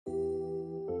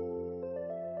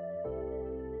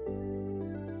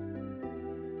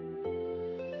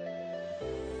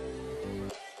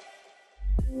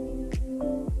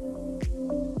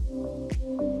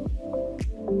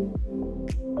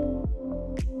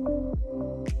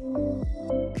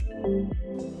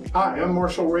Hi, I'm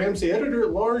Marshall Ramsey,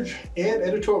 editor-at-large and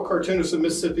editorial cartoonist of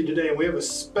Mississippi Today, and we have a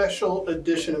special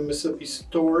edition of Mississippi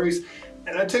Stories.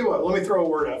 And I tell you what, let me throw a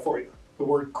word out for you, the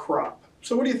word crop.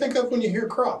 So what do you think of when you hear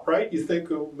crop, right? You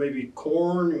think of maybe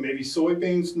corn, maybe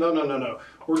soybeans. No.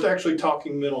 We're actually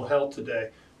talking mental health today.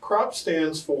 CROP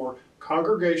stands for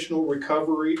Congregational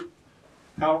Recovery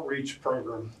Outreach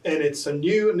Program, and it's a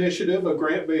new initiative, a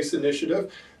grant-based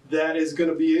initiative that is going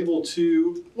to be able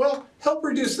to, well, help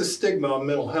reduce the stigma on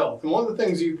mental health. And one of the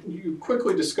things you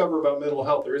quickly discover about mental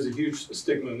health, there is a huge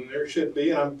stigma, and there should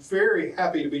be. And I'm very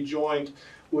happy to be joined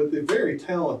with the very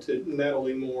talented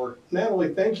Natalie Moore.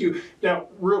 Natalie, thank you. Now,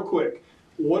 real quick,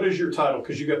 what is your title?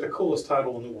 Because you got the coolest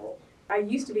title in the world. I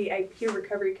used to be a peer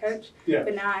recovery coach, Yeah.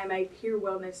 but now I'm a peer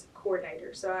wellness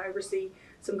coordinator. So I oversee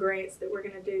some grants that we're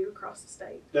going to do across the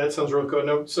state. That sounds real cool.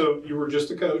 No, so you were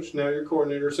just a coach, now you're a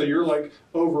coordinator, so you're like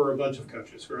over a bunch of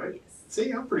coaches, right? Yes.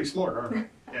 See, I'm pretty smart, aren't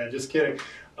I? Yeah, just kidding.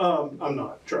 I'm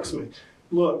not, trust me.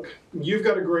 Look, you've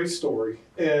got a great story,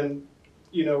 and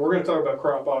you know, we're going to talk about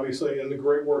CROP, obviously, and the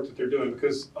great work that they're doing,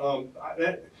 because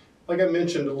like I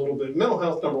mentioned a little bit, mental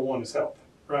health, number one, is health,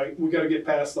 right? We got to get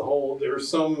past the whole, there's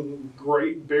some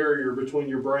great barrier between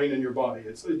your brain and your body.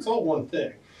 It's all one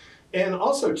thing. And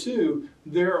also, too,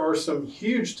 there are some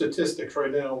huge statistics right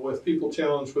now with people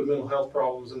challenged with mental health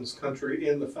problems in this country,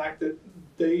 and the fact that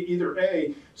they either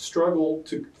A, struggle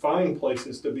to find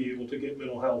places to be able to get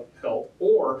mental health help,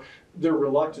 or they're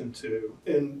reluctant to.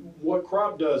 And what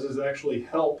CROP does is actually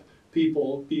help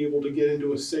people be able to get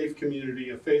into a safe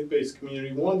community, a faith-based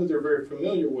community, one that they're very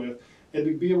familiar with, and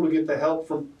to be able to get the help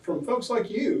from folks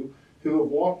like you who have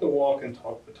walked the walk and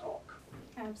talked the talk.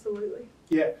 Absolutely.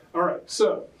 Yeah, all right,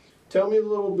 so tell me a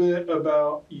little bit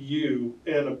about you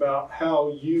and about how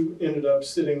you ended up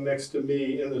sitting next to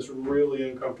me in this really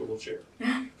uncomfortable chair.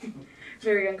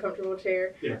 Very uncomfortable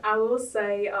chair. Yeah. I will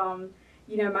say,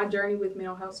 you know, my journey with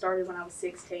mental health started when I was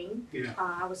 16. Yeah.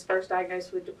 I was first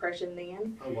diagnosed with depression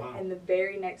then. Oh, wow. And the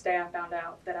very next day I found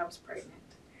out that I was pregnant.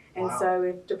 And Wow. so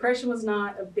if depression was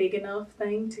not a big enough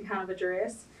thing to kind of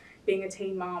address, being a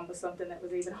teen mom was something that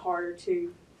was even harder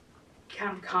to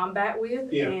kind of combat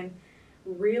with. Yeah. And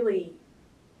really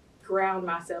ground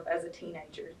myself as a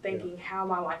teenager, thinking how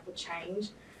my life would change.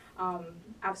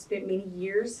 I've spent many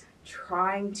years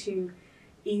trying to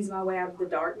ease my way out of the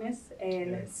darkness,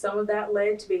 and some of that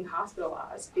led to being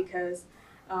hospitalized because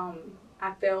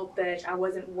I felt that I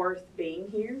wasn't worth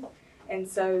being here. And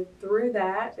so through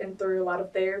that and through a lot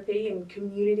of therapy and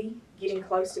community, getting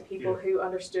close to people who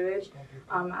understood,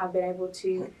 I've been able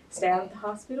to stay out of the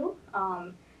hospital,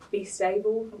 be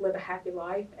stable, live a happy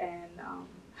life, and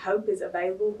hope is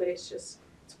available, but it's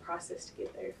a process to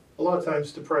get there. A lot of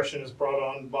times depression is brought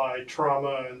on by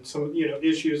trauma and some,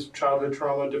 issues, childhood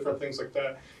trauma, different things like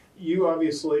that. You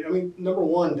obviously, I mean, number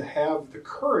one, to have the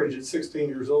courage at 16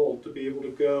 years old to be able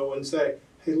to go and say,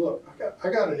 hey, look, I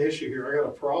got an issue here, I got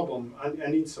a problem, I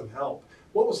need some help.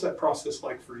 What was that process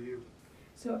like for you?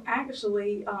 So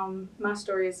actually, my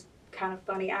story is kind of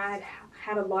funny. I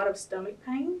had a lot of stomach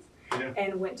pains. Yeah.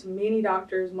 And went to many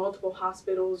doctors, multiple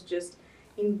hospitals, just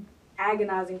in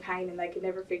agonizing pain, and they could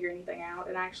never figure anything out.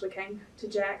 And I actually came to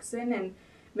Jackson and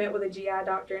met with a GI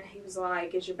doctor, and he was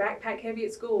like, is your backpack heavy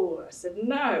at school? I said,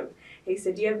 no. He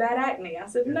said, do you have bad acne? I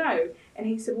said, no. And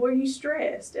he said, well, are you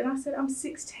stressed? And I said, I'm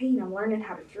 16. I'm learning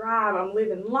how to drive. I'm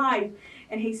living life.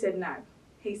 And he said, no.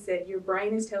 He said, your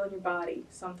brain is telling your body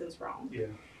something's wrong. Yeah.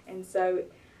 And so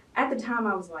at the time,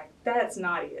 I was like, that's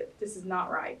not it. This is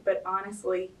not right. But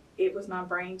honestly, it was my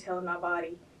brain telling my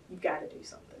body, you've got to do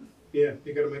something. Yeah,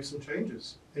 you got to make some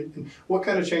changes. And what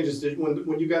kind of changes did,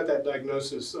 when you got that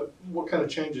diagnosis, what kind of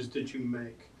changes did you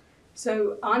make?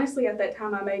 So honestly, at that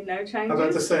time, I made no changes. I'm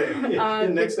about to say, the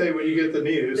next day when you get the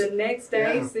news. The next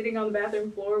day, sitting on the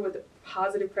bathroom floor with a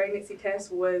positive pregnancy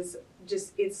test was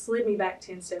just, it slid me back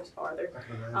 10 steps farther. I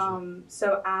can imagine.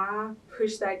 So I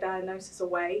pushed that diagnosis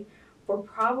away for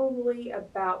probably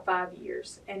about 5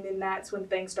 years. And then that's when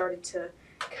things started to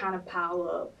kind of pile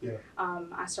up. Yeah.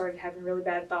 I started having really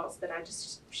bad thoughts that I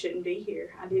just shouldn't be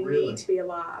here. I didn't Really? need to be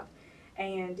alive.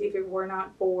 And if it were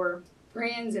not for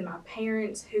friends and my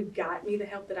parents who got me the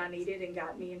help that I needed and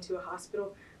got me into a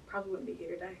hospital, I probably wouldn't be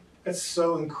here today. That's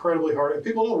so incredibly hard. And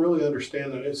people don't really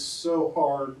understand that. It's so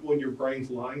hard when your brain's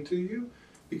lying to you,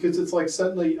 because it's like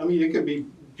suddenly, I mean, it could be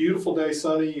beautiful day,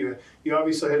 sunny. You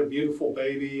obviously had a beautiful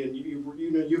baby, and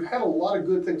you had a lot of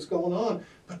good things going on,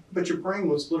 but your brain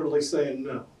was literally saying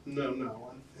no.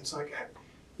 And it's like,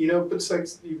 but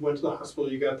since you went to the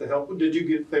hospital, you got the help. Did you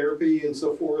get therapy and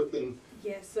so forth? And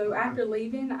yes. So after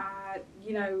leaving,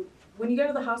 when you go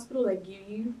to the hospital, they give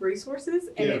you resources,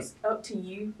 and it's up to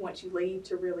you once you leave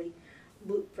to really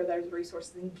look for those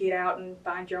resources and get out and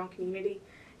find your own community.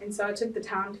 And so I took the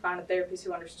time to find a therapist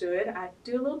who understood. I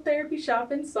do a little therapy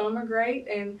shopping. Some are great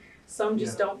and some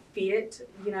just don't fit,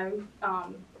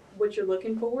 what you're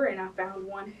looking for. And I found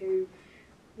one who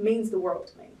means the world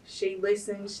to me. She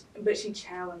listens, but she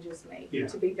challenges me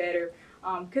to be better.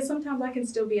 Because sometimes I can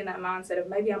still be in that mindset of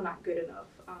maybe I'm not good enough,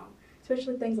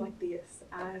 especially things like this.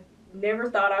 I never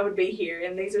thought I would be here.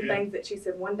 And these are things that she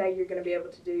said, one day you're going to be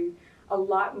able to do a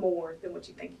lot more than what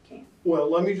you think you can. Well,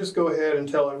 let me just go ahead and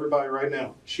tell everybody right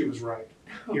now, she was right.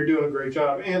 You're doing a great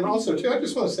job. And also, too, I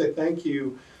just want to say thank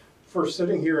you for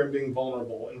sitting here and being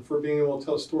vulnerable and for being able to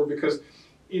tell a story, because,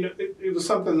 it was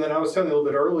something that I was telling you a little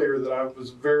bit earlier, that I was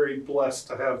very blessed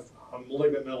to have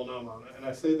malignant melanoma. And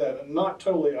I say that not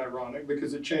totally ironic,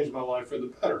 because it changed my life for the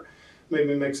better, made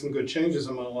me make some good changes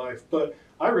in my life. But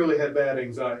I really had bad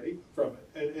anxiety from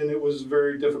it, and it was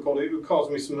very difficult. It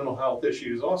caused me some mental health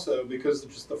issues also, because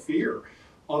of just the fear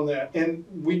on that. And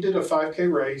we did a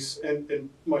 5K race, and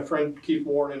my friend Keith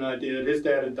Warren and I did. His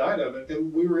dad had died of it,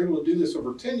 and we were able to do this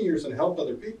over 10 years and help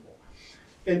other people.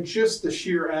 And just the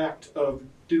sheer act of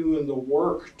doing the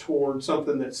work toward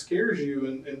something that scares you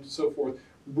and so forth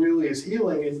really is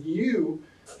healing. And you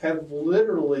have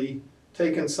literally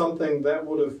taken something that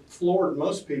would have floored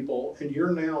most people, and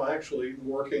you're now actually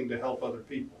working to help other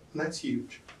people. And that's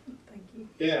huge. Thank you.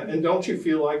 Yeah, and don't you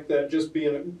feel like that, just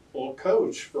being a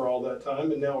coach for all that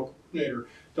time and now a coordinator,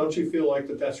 don't you feel like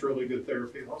that's really good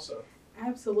therapy also?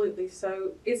 Absolutely.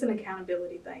 So it's an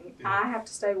accountability thing. Yeah. I have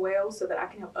to stay well so that I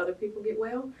can help other people get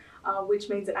well, which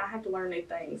means that I have to learn new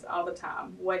things all the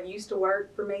time. What used to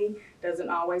work for me doesn't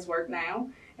always work now.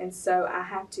 And so I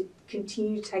have to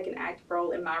continue to take an active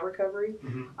role in my recovery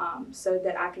so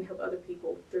that I can help other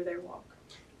people through their walk.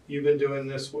 You've been doing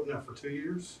this, what now, for 2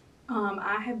 years?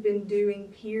 I have been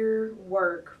doing peer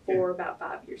work for about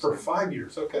 5 years. For 5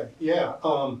 years, okay. Yeah.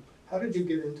 How did you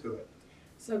get into it?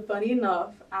 So funny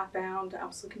enough, I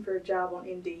was looking for a job on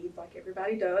Indeed, like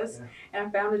everybody does, and I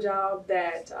found a job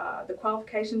that the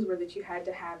qualifications were that you had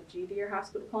to have a GED or high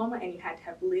school diploma, and you had to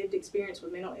have lived experience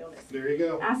with mental illness. There you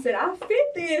go. I said, I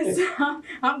fit this.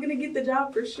 I'm going to get the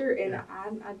job for sure, and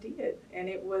I did. And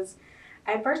it was,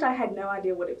 at first I had no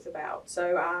idea what it was about,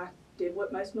 so I did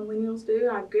what most millennials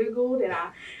do. I Googled, and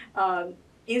I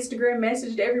Instagram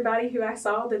messaged everybody who I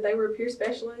saw that they were a peer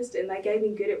specialist, and they gave me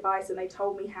good advice, and they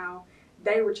told me how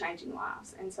they were changing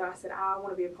lives. And so I said, I want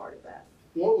to be a part of that.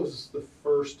 What was the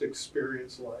first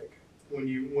experience like when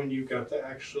you got to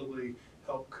actually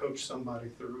help coach somebody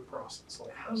through a process like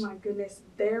this? Oh my goodness,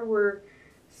 there were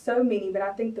so many, but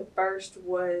I think the first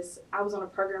was I was on a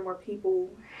program where people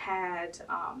had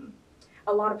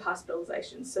a lot of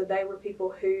hospitalizations. So they were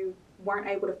people who weren't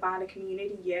able to find a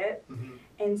community yet,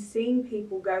 and seeing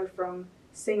people go from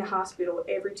seeing a hospital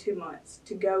every 2 months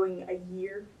to going a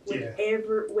year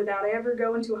without ever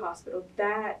going to a hospital,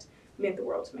 that meant the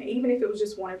world to me. Even if it was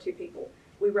just 1 or 2 people,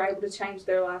 we were able to change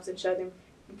their lives and show them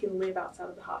you can live outside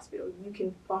of the hospital. You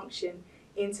can function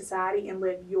in society and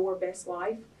live your best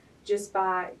life just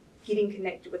by getting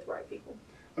connected with the right people.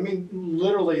 I mean,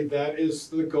 literally, that is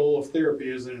the goal of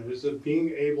therapy, isn't it? Is of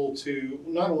being able to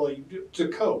not only to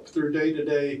cope through day to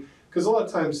day, because a lot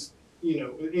of times,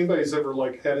 anybody's ever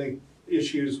had any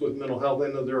issues with mental health, I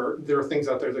know there are things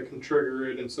out there that can trigger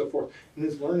it and so forth, and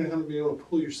it's learning how to be able to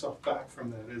pull yourself back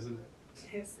from that, isn't it?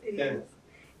 Yes, it is.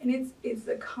 And it's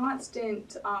a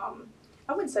constant, I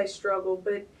wouldn't say struggle,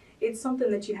 but it's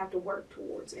something that you have to work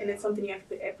towards, and it's something you have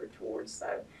to put effort towards.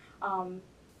 So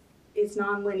it's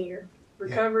non-linear.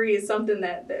 Recovery is something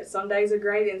that some days are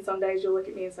great, and some days you'll look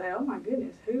at me and say, oh my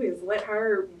goodness, who has let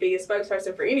her be a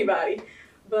spokesperson for anybody?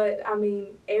 But I mean,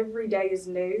 every day is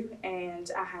new, and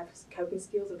I have coping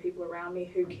skills and people around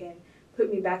me who can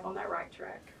put me back on that right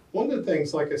track. One of the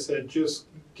things, like I said, just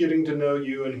getting to know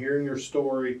you and hearing your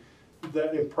story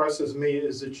that impresses me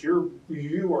is that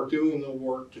you are doing the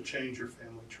work to change your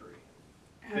family tree.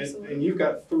 Absolutely. And you've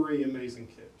got 3 amazing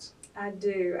kids. I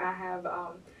do. I have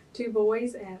 2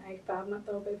 boys and a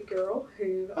 5-month-old baby girl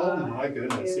who oh my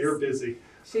goodness, you're busy.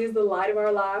 She's the light of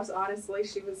our lives, honestly.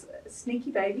 She was a sneaky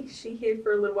baby. She hid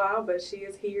for a little while, but she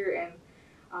is here,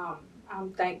 and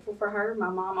I'm thankful for her. My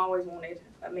mom always wanted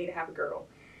me to have a girl,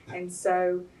 and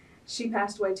so she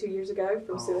passed away 2 years ago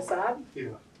from suicide. Yeah.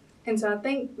 And so I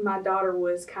think my daughter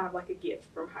was kind of like a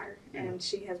gift from her, and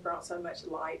she has brought so much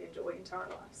light and joy into our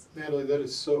lives. Natalie, that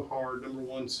is so hard. Number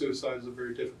one, suicide is a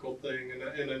very difficult thing,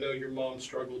 and I know your mom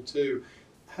struggled too.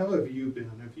 How have you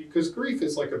been? Because grief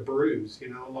is like a bruise,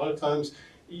 a lot of times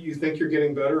you think you're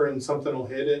getting better and something will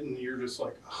hit it and you're just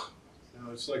like, oh,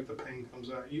 it's like the pain comes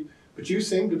out. But you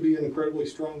seem to be an incredibly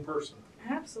strong person.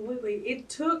 Absolutely. It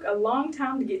took a long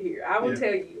time to get here, I will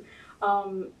tell you.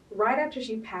 Right after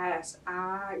she passed,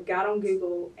 I got on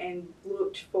Google and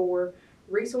looked for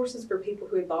resources for people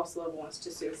who had lost loved ones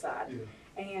to suicide.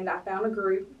 Yeah. And I found a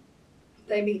group.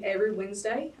 They meet every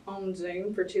Wednesday on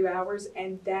Zoom for 2 hours,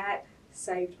 and that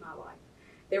saved my life.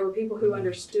 There were people who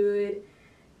understood.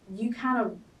 You kind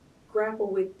of grapple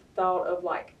with the thought of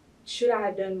like, should I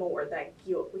have done more? That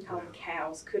guilt, we call them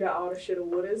cows, coulda, oughta, shoulda,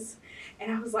 wouldas.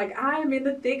 And I was like, I am in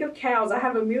the thick of cows. I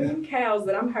have a million cows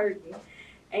that I'm hurting.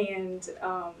 And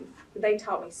they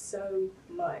taught me so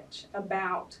much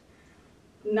about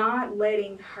not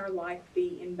letting her life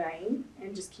be in vain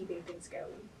and just keeping things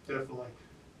going. Definitely.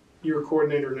 You're a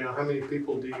coordinator now. How many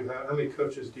people do you have? How many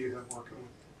coaches do you have working with?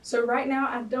 So right now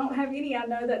I don't have any. I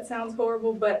know that sounds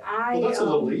horrible, but well, that's a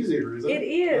little easier, isn't it? It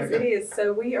is. Okay. It is.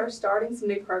 So we are starting some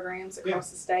new programs across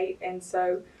the state, and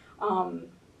so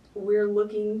we're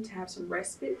looking to have some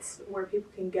respites where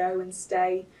people can go and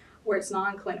stay where it's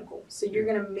non-clinical. So you're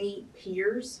going to meet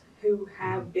peers who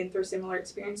have been through similar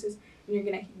experiences, and you're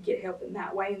going to get help in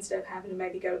that way instead of having to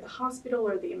maybe go to the hospital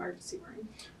or the emergency room.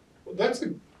 Well, that's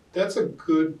a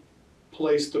good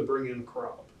place to bring in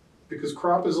CROP, because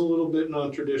CROP is a little bit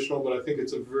non-traditional, but I think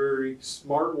it's a very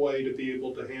smart way to be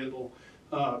able to handle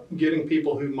getting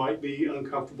people who might be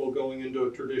uncomfortable going into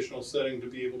a traditional setting to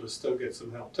be able to still get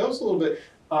some help. Tell us a little bit.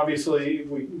 Obviously,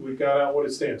 we got out what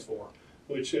it stands for,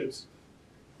 which it's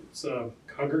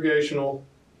Congregational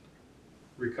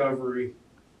Recovery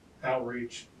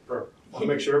Outreach Program. I want to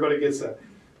make sure everybody gets that.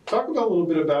 Talk about a little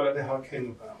bit about it and how it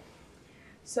came about.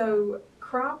 So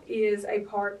CROP is a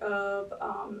part of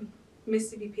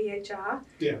Mississippi PHI.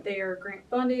 Yeah. They are grant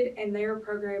funded, and they're a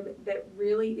program that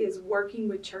really is working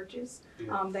with churches.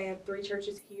 Yeah. They have 3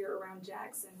 churches here around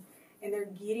Jackson, and they're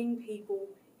getting people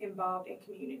involved in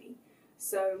community.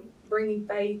 So bringing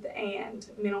faith and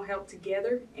mental health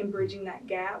together and bridging that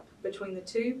gap between the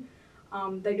two.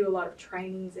 They do a lot of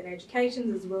trainings and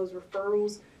educations as well as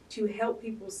referrals to help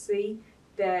people see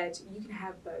that you can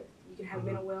have both. You can have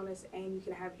mental wellness and you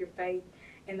can have your faith,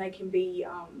 and they can be,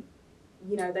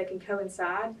 they can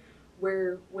coincide,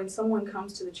 where when someone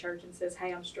comes to the church and says,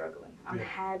 hey, I'm struggling, I'm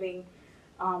having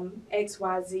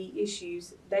XYZ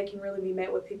issues, they can really be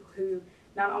met with people who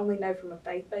not only know from a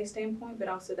faith-based standpoint, but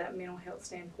also that mental health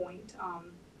standpoint,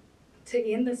 to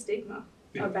end the stigma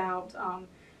about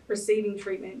receiving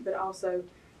treatment, but also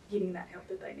getting that help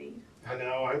that they need. I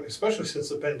know, especially since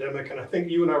the pandemic, and I think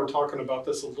you and I were talking about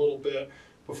this a little bit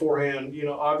beforehand.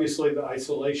 Obviously the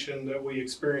isolation that we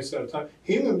experienced at a time.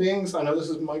 Human beings, I know this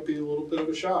might be a little bit of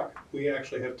a shock. We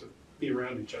actually have to be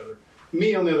around each other.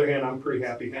 Me, on the other hand, I'm pretty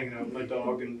happy hanging out with my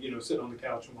dog and sitting on the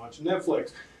couch and watching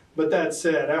Netflix. But that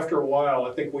said, after a while,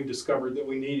 I think we discovered that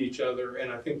we need each other,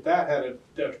 and I think that had a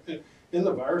detriment. And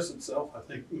the virus itself, I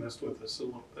think, messed with us a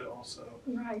little bit also.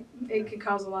 Right. It could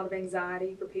cause a lot of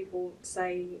anxiety for people to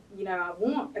say, I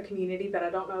want a community, but I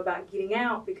don't know about getting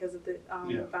out because of the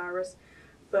virus.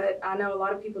 But I know a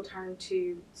lot of people turn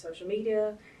to social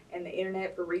media and the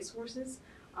internet for resources.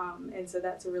 And so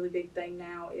that's a really big thing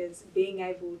now, is being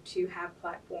able to have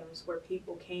platforms where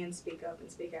people can speak up and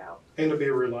speak out. And to be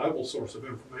a reliable source of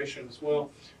information as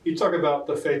well. You talk about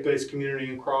the faith-based community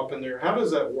and CROP in there. How does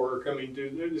that work? I mean,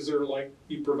 is there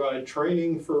you provide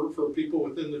training for people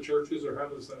within the churches, or how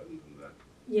does that?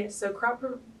 Yes, so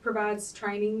CROP provides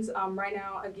trainings. Right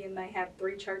now, again, they have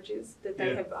 3 churches that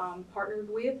they have partnered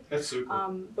with. That's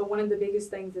super. But one of the biggest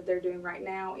things that they're doing right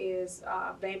now is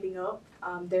vamping up.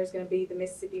 There's going to be the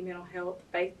Mississippi Mental Health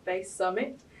Faith-Based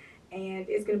Summit, and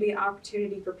it's going to be an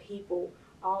opportunity for people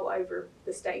all over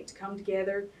the state to come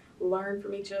together, learn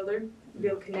from each other,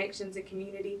 build connections and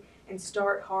community, and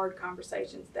start hard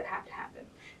conversations that have to happen.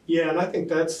 Yeah, and I think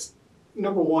that's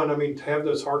number one. I mean, to have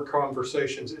those hard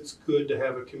conversations, it's good to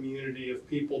have a community of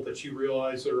people that you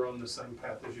realize are on the same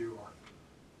path as you are.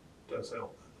 It does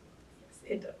help. Yes,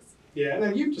 it does. Yeah,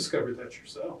 and you've discovered that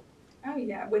yourself. Oh,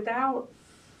 yeah. Without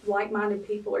like-minded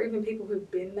people, or even people who've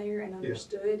been there and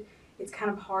understood, it's kind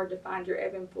of hard to find your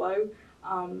ebb and flow.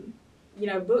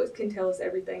 Books can tell us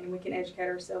everything, and we can educate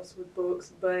ourselves with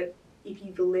books, but if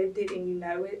you've lived it and you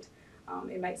know it,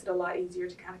 it makes it a lot easier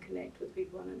to kind of connect with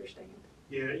people and understand.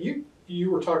 Yeah,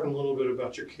 you were talking a little bit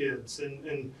about your kids,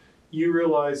 and you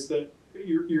realize that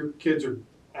your kids are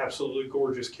absolutely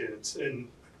gorgeous kids, and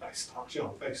I stalked you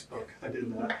on Facebook. I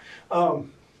did that.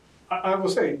 I will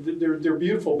say they're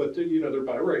beautiful, but they're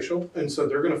biracial, and so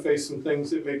they're going to face some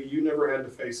things that maybe you never had to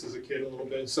face as a kid a little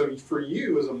bit. So for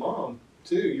you as a mom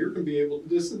too, you're going to be able.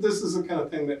 This is the kind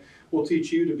of thing that will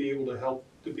teach you to be able to help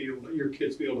your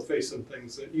kids be able to face some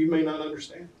things that you may not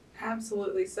understand.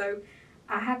 Absolutely. So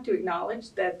I have to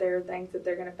acknowledge that there are things that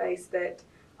they're going to face that,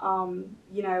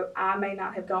 I may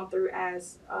not have gone through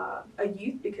as a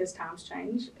youth because times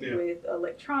change with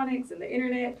electronics and the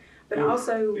internet, but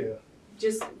also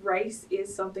just race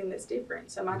is something that's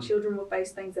different. So my children will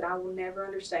face things that I will never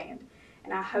understand.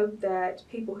 And I hope that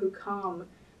people who come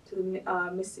to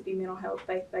the Mississippi Mental Health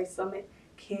Faith-Based Summit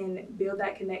can build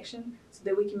that connection so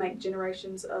that we can make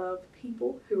generations of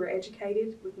people who are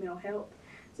educated with mental health,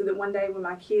 so that one day when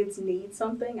my kids need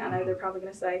something, I know they're probably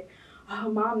going to say,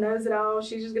 oh, Mom knows it all,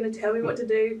 she's just going to tell me what to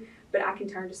do, but I can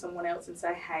turn to someone else and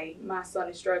say, hey, my son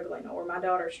is struggling or my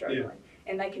daughter is struggling,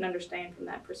 and they can understand from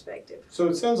that perspective. So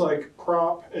it sounds like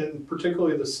CROP, and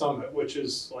particularly the summit, which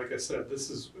is, like I said, this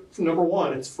is, number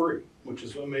one, it's free, which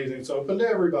is amazing. It's open to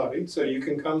everybody, so you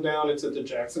can come down. It's at the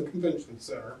Jackson Convention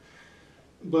Center.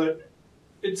 But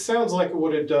it sounds like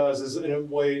what it does is, in a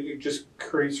way, it just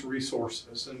creates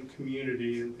resources and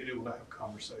community and being able to have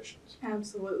conversations.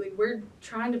 Absolutely. We're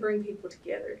trying to bring people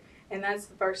together, and that's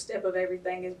the first step of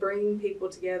everything, is bringing people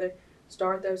together,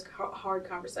 start those hard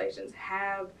conversations,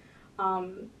 have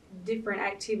different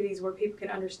activities where people can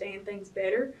understand things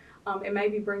better, and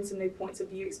maybe bring some new points of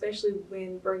view, especially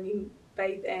when bringing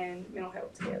faith and mental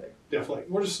health together. Definitely.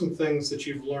 What are some things that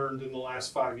you've learned in the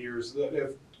last 5 years that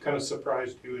have kind of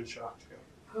surprised you and shocked you?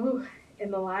 Oh, in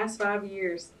the last 5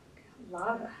 years, a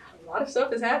lot of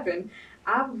stuff has happened.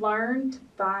 I've learned to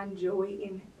find joy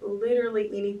in literally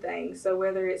anything. So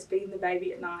whether it's feeding the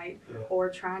baby at night or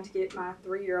trying to get my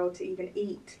 3-year-old to even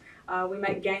eat, we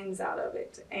make games out of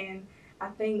it. And I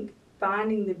think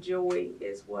finding the joy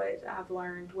is what I've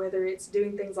learned. Whether it's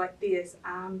doing things like this,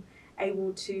 I'm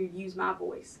able to use my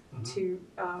voice to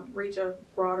reach a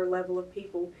broader level of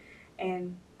people,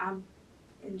 and I'm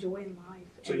enjoying life.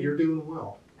 So you're doing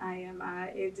well. I am.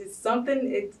 It's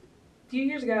something. A few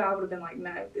years ago, I would have been like,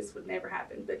 no, this would never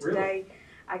happen. But today,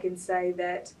 I can say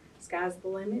that sky's the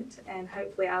limit, and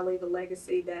hopefully, I leave a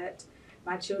legacy that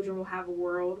my children will have a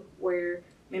world where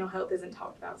mental health isn't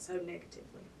talked about so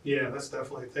negatively. Yeah, that's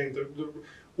definitely a thing.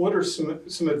 What are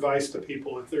some advice to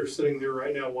people if they're sitting there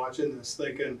right now watching this,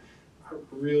 thinking, I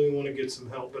really want to get some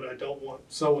help, but I don't want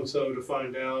so-and-so to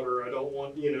find out, or I don't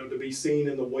want, to be seen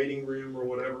in the waiting room or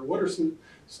whatever.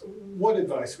 What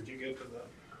advice would you give to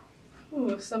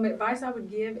them? Some advice I would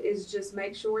give is just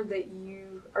make sure that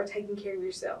you are taking care of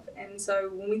yourself. And so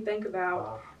when we think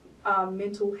about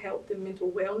mental health and mental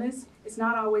wellness, it's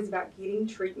not always about getting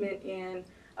treatment in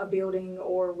a building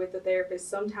or with a therapist.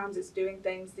 Sometimes it's doing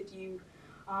things that you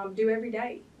do every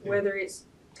day, whether it's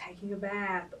taking a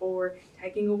bath or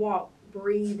taking a walk,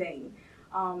 breathing.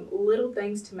 Little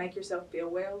things to make yourself feel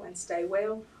well and stay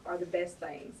well are the best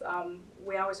things.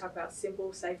 We always talk about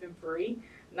simple, safe, and free.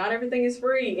 Not everything is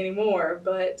free anymore,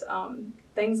 but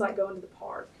things like going to the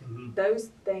park, those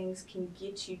things can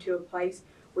get you to a place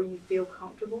where you feel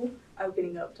comfortable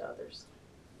opening up to others.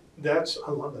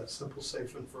 I love that, simple,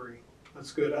 safe, and free.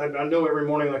 That's good. I know every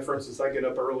morning, like for instance, I get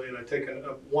up early and I take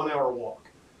a 1-hour walk.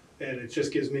 And it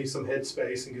just gives me some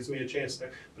headspace and gives me a chance to.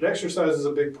 But exercise is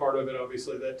a big part of it.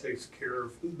 Obviously, that takes care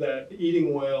of that.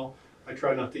 Eating well, I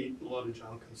try not to eat a lot of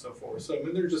junk and so forth. So I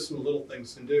mean, there's just some little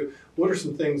things to do. What are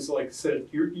some things, like I said,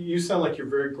 you sound like you're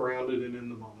very grounded and in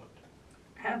the moment.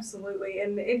 Absolutely,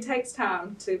 and it takes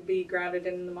time to be grounded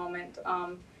in the moment.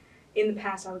 In the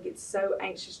past, I would get so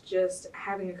anxious just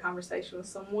having a conversation with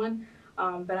someone.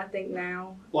 But I think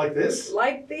now, like this,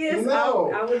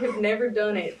 no. I would have never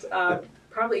done it.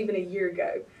 Probably even a year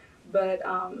ago. But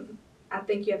I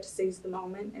think you have to seize the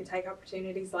moment and take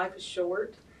opportunities. Life is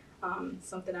short.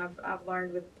 Something I've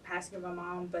learned with the passing of my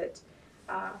mom, but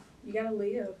you gotta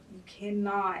live. You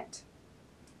cannot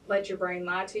let your brain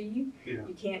lie to you.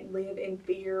 You can't live in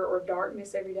fear or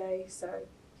darkness every day, so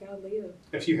you gotta live.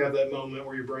 If you have that moment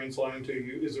where your brain's lying to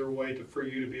you, is there a way for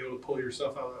you to be able to pull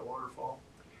yourself out of that waterfall?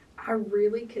 I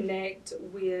really connect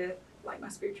with my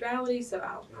spirituality, so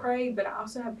I'll pray, but I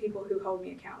also have people who hold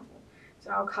me accountable.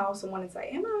 So I'll call someone and say,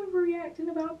 am I overreacting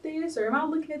about this, or am I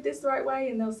looking at this the right way?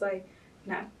 And they'll say,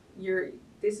 no,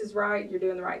 this is right, you're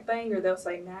doing the right thing. Or they'll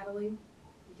say, Natalie,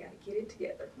 you got to get it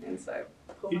together. And so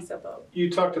I pull myself up. You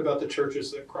talked about the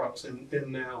churches that CROP's in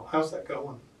now. How's that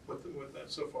going with that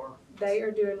so far? They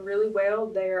are doing really well.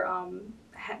 They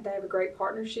have a great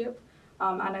partnership.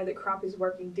 I know that CROP is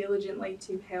working diligently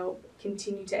to help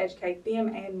continue to educate them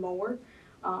and more.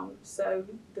 So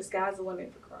the sky's the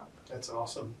limit for CROP. That's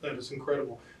awesome. That is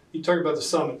incredible. You talk about the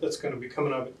summit that's going to be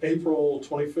coming up April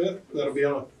 25th. That'll be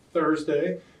on a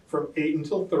Thursday from 8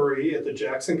 until 3 at the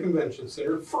Jackson Convention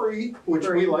Center. Free, which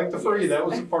we like the free. Yes. That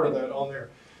was a part of that on there.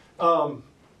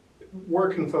 Mm-hmm. Where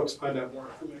can folks find out more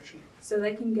information? So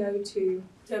they can go to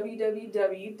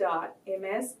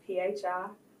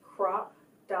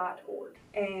www.msphiCrop.org,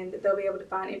 and they'll be able to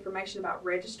find information about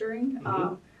registering.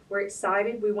 Mm-hmm. We're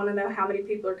excited. We want to know how many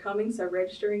people are coming, so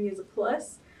registering is a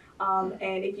plus.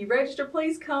 And if you register,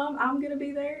 please come. I'm going to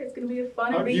be there. It's going to be a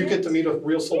fun event. You get to meet a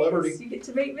real celebrity. Yes, you get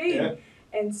to meet me. Yeah.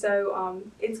 And so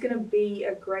it's going to be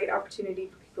a great opportunity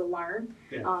for people to learn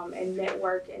and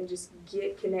network and just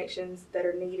get connections that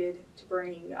are needed to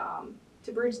bring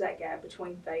to bridge that gap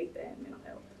between faith and mental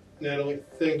health. Natalie,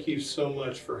 thank you so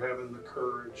much for having the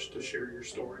courage to share your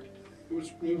story. It was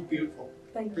beautiful.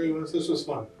 Thank you. This was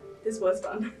fun. This was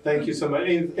fun. Thank you so much.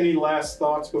 Any last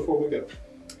thoughts before we go?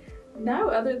 No,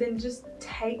 other than just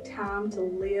take time to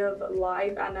live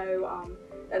life. I know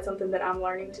that's something that I'm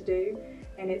learning to do,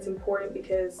 and it's important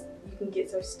because you can get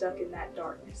so stuck in that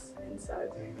darkness. And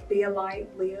so be a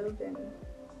light, live, and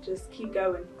just keep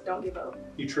going. Don't give up.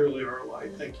 You truly are a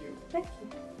light. Thank you. Thank you.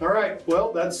 All right.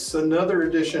 Well, that's another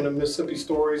edition of Mississippi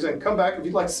Stories. And come back. If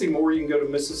you'd like to see more, you can go to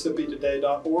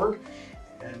MississippiToday.org.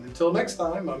 And until next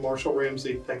time, I'm Marshall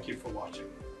Ramsey. Thank you for watching.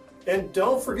 And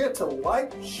don't forget to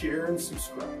like, share, and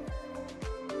subscribe.